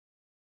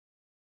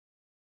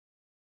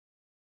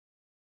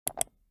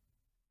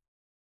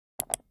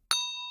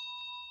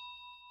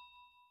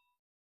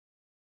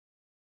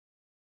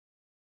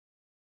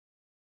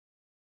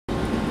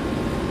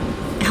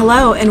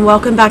Hello and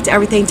welcome back to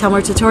Everything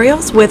Tumbler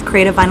Tutorials with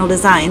Creative Vinyl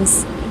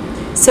Designs.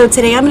 So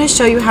today I'm going to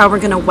show you how we're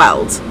going to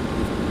weld.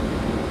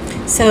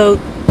 So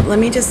let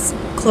me just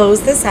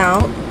close this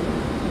out.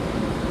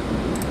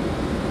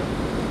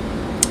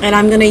 And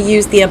I'm going to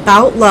use the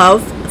About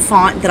Love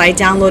font that I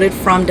downloaded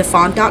from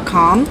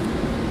font.com.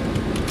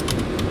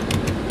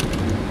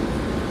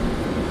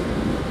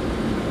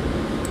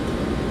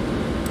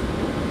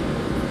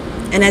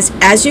 And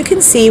as you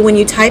can see, when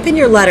you type in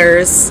your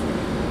letters,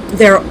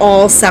 they're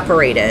all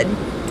separated.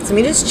 So let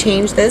me just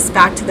change this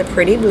back to the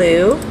pretty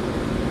blue.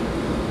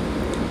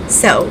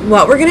 So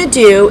what we're going to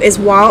do is,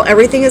 while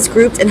everything is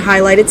grouped and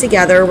highlighted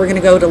together, we're going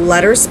to go to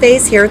letter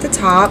space here at the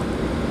top,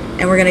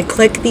 and we're going to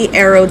click the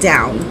arrow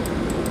down.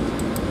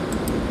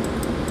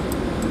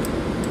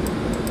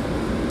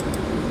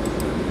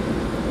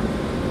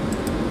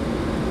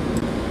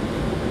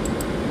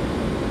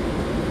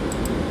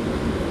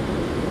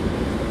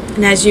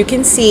 And as you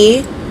can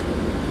see,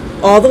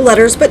 all the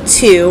letters but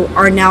two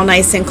are now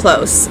nice and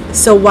close.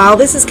 So while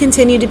this is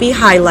continued to be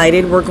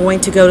highlighted, we're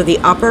going to go to the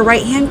upper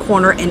right hand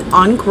corner and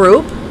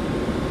ungroup,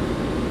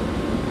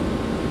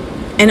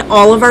 and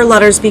all of our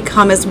letters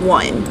become as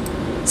one.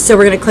 So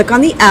we're going to click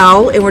on the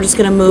L and we're just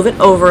going to move it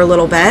over a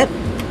little bit,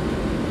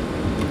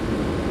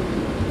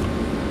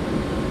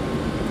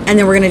 and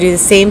then we're going to do the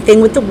same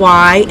thing with the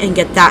Y and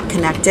get that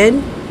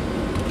connected.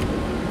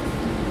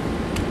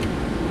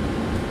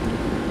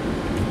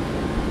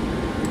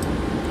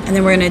 And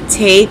then we're going to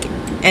take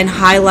and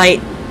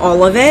highlight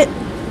all of it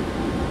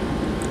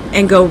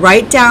and go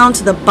right down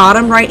to the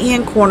bottom right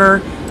hand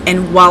corner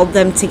and weld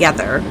them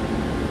together.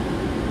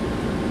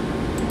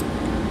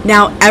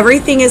 Now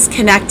everything is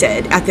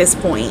connected at this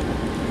point.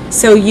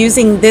 So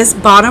using this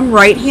bottom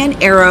right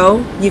hand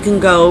arrow, you can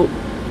go,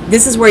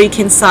 this is where you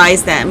can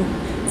size them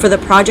for the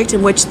project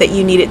in which that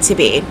you need it to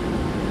be.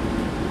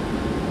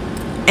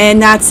 And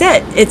that's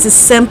it. It's as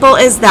simple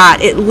as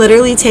that. It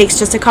literally takes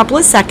just a couple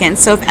of seconds.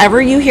 So if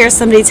ever you hear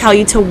somebody tell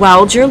you to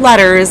weld your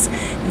letters,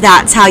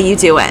 that's how you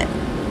do it.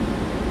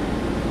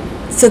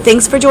 So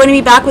thanks for joining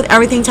me back with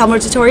Everything Tumbler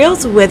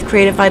Tutorials with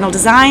Creative Vinyl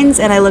Designs,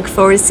 and I look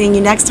forward to seeing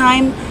you next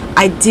time.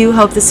 I do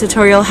hope this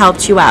tutorial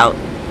helped you out.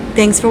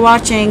 Thanks for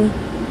watching.